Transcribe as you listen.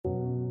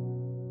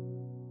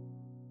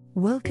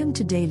Welcome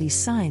to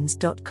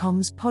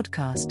dailysigns.com's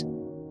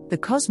podcast. The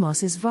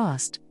cosmos is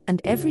vast,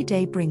 and every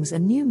day brings a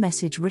new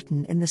message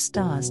written in the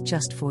stars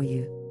just for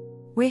you.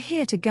 We're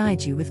here to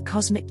guide you with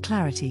cosmic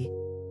clarity.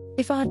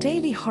 If our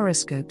daily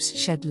horoscopes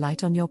shed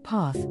light on your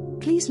path,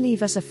 please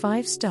leave us a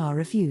 5-star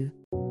review.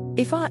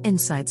 If our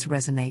insights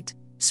resonate,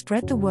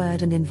 spread the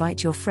word and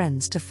invite your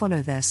friends to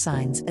follow their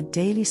signs at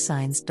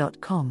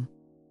dailysigns.com.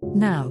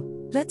 Now,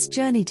 let's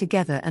journey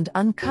together and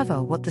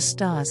uncover what the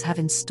stars have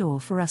in store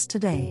for us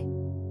today.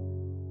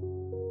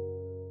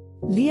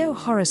 Leo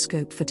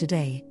horoscope for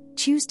today,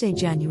 Tuesday,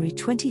 January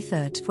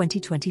 23,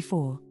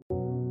 2024.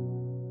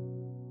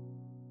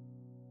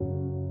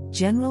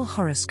 General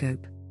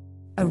horoscope.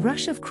 A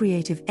rush of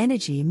creative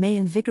energy may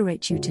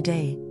invigorate you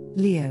today,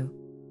 Leo.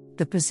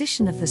 The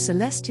position of the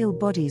celestial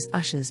bodies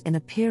ushers in a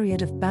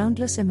period of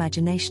boundless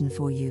imagination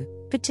for you,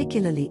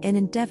 particularly in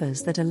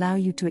endeavors that allow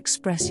you to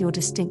express your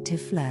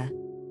distinctive flair.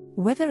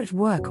 Whether at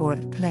work or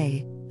at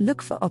play,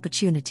 look for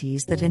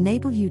opportunities that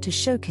enable you to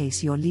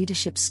showcase your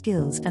leadership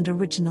skills and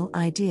original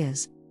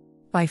ideas.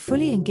 By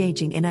fully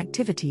engaging in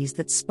activities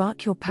that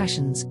spark your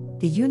passions,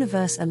 the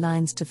universe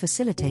aligns to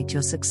facilitate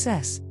your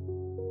success.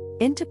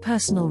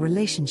 Interpersonal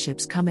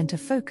relationships come into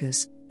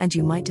focus, and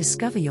you might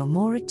discover you're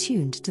more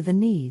attuned to the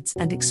needs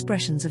and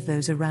expressions of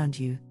those around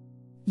you.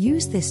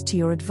 Use this to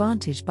your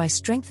advantage by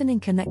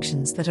strengthening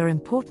connections that are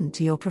important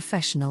to your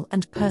professional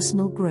and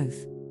personal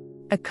growth.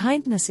 A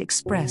kindness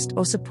expressed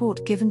or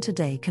support given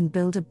today can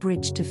build a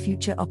bridge to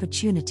future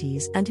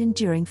opportunities and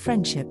enduring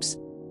friendships.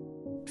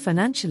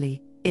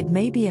 Financially, it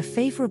may be a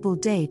favorable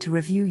day to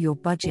review your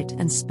budget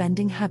and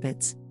spending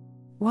habits.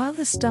 While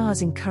the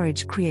stars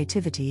encourage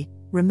creativity,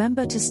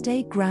 remember to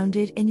stay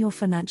grounded in your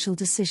financial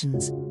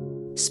decisions.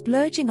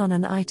 Splurging on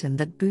an item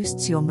that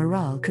boosts your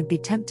morale could be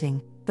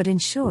tempting, but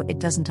ensure it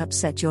doesn't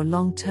upset your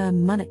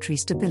long-term monetary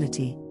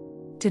stability.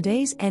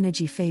 Today's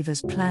energy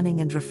favors planning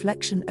and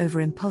reflection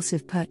over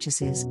impulsive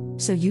purchases,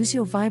 so use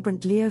your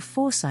vibrant Leo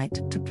foresight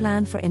to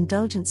plan for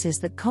indulgences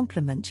that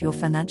complement your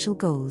financial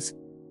goals.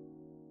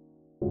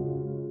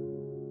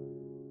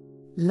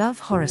 Love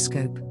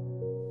horoscope.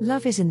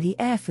 Love is in the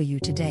air for you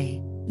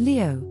today,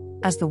 Leo,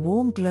 as the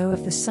warm glow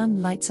of the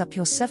sun lights up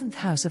your 7th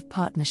house of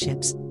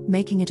partnerships,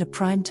 making it a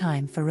prime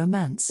time for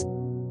romance.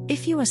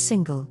 If you are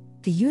single,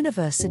 the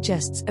universe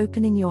suggests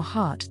opening your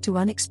heart to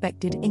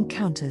unexpected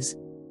encounters.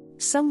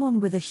 Someone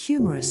with a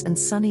humorous and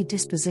sunny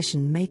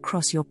disposition may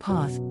cross your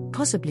path,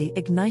 possibly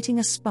igniting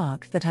a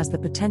spark that has the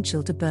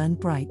potential to burn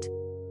bright.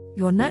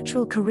 Your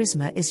natural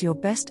charisma is your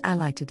best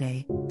ally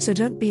today, so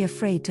don't be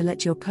afraid to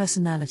let your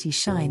personality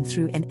shine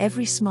through in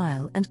every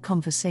smile and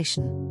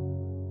conversation.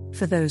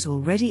 For those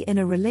already in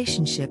a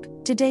relationship,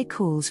 today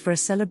calls for a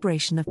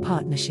celebration of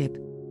partnership.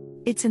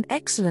 It's an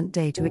excellent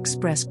day to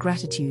express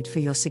gratitude for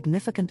your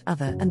significant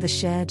other and the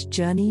shared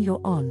journey you're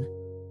on.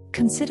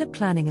 Consider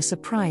planning a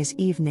surprise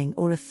evening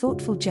or a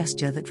thoughtful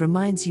gesture that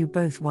reminds you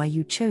both why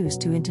you chose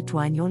to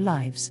intertwine your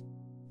lives.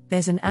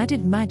 There's an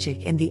added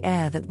magic in the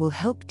air that will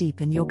help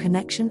deepen your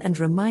connection and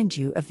remind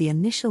you of the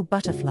initial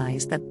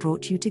butterflies that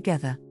brought you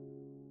together.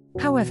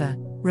 However,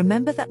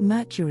 remember that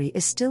Mercury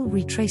is still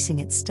retracing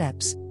its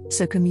steps,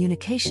 so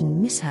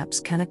communication mishaps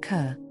can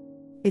occur.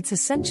 It's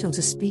essential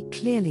to speak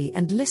clearly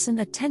and listen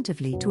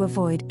attentively to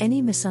avoid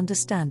any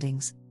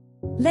misunderstandings.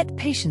 Let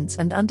patience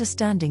and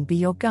understanding be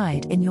your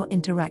guide in your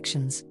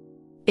interactions.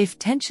 If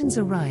tensions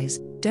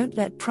arise, don't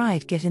let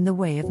pride get in the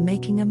way of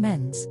making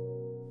amends.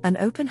 An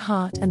open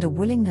heart and a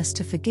willingness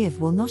to forgive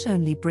will not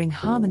only bring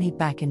harmony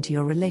back into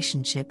your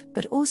relationship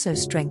but also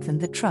strengthen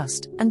the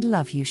trust and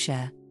love you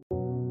share.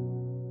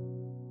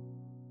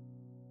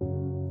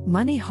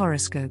 Money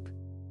horoscope.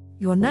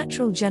 Your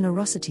natural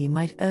generosity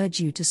might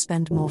urge you to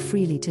spend more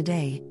freely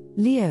today,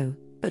 Leo,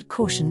 but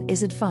caution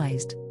is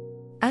advised.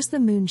 As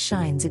the moon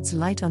shines its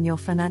light on your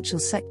financial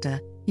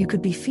sector, you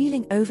could be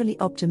feeling overly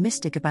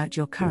optimistic about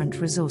your current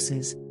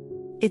resources.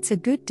 It's a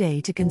good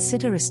day to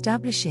consider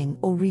establishing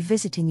or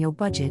revisiting your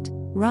budget,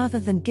 rather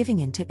than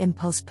giving in to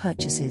impulse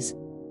purchases.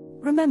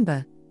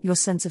 Remember, your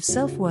sense of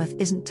self-worth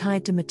isn't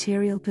tied to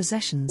material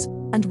possessions,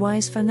 and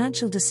wise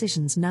financial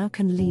decisions now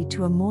can lead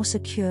to a more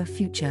secure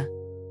future.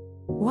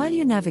 While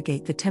you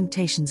navigate the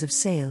temptations of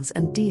sales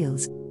and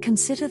deals,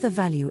 consider the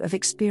value of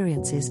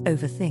experiences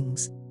over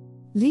things.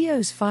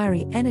 Leo's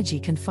fiery energy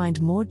can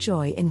find more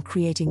joy in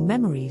creating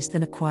memories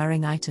than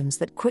acquiring items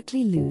that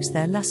quickly lose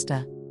their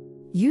luster.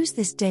 Use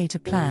this day to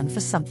plan for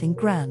something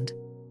grand.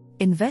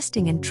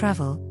 Investing in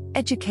travel,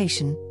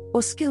 education,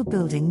 or skill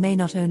building may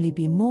not only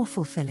be more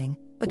fulfilling,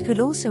 but could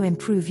also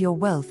improve your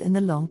wealth in the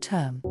long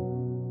term.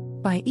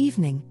 By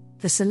evening,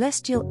 the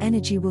celestial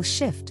energy will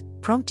shift,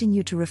 prompting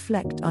you to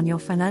reflect on your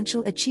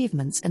financial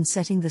achievements and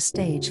setting the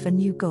stage for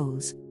new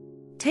goals.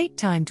 Take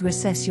time to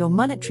assess your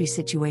monetary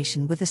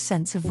situation with a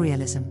sense of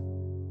realism.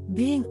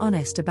 Being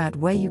honest about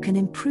where you can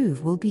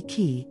improve will be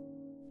key.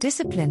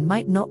 Discipline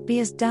might not be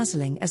as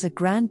dazzling as a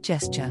grand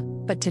gesture,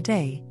 but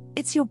today,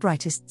 it's your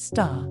brightest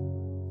star.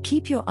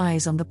 Keep your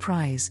eyes on the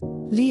prize,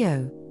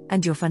 Leo,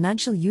 and your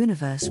financial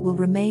universe will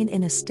remain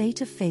in a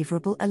state of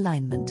favorable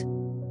alignment.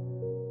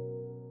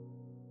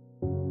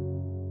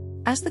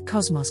 As the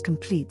cosmos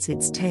completes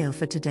its tale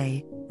for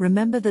today,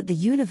 remember that the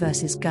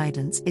universe's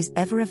guidance is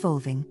ever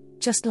evolving,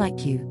 just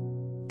like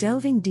you.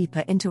 Delving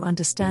deeper into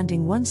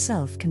understanding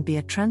oneself can be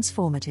a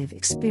transformative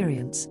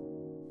experience.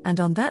 And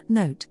on that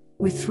note,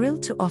 we're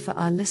thrilled to offer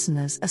our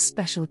listeners a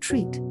special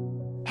treat.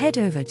 Head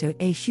over to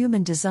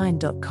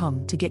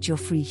ahumandesign.com to get your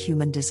free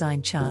human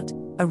design chart,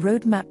 a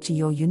roadmap to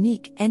your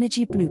unique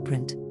energy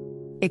blueprint.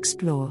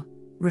 Explore,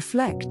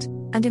 reflect,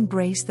 and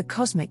embrace the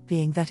cosmic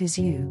being that is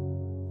you.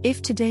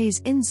 If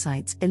today's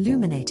insights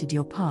illuminated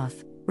your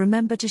path,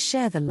 remember to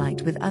share the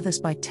light with others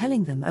by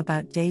telling them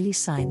about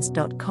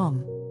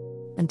dailysigns.com.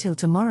 Until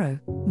tomorrow,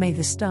 may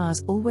the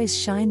stars always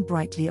shine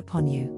brightly upon you.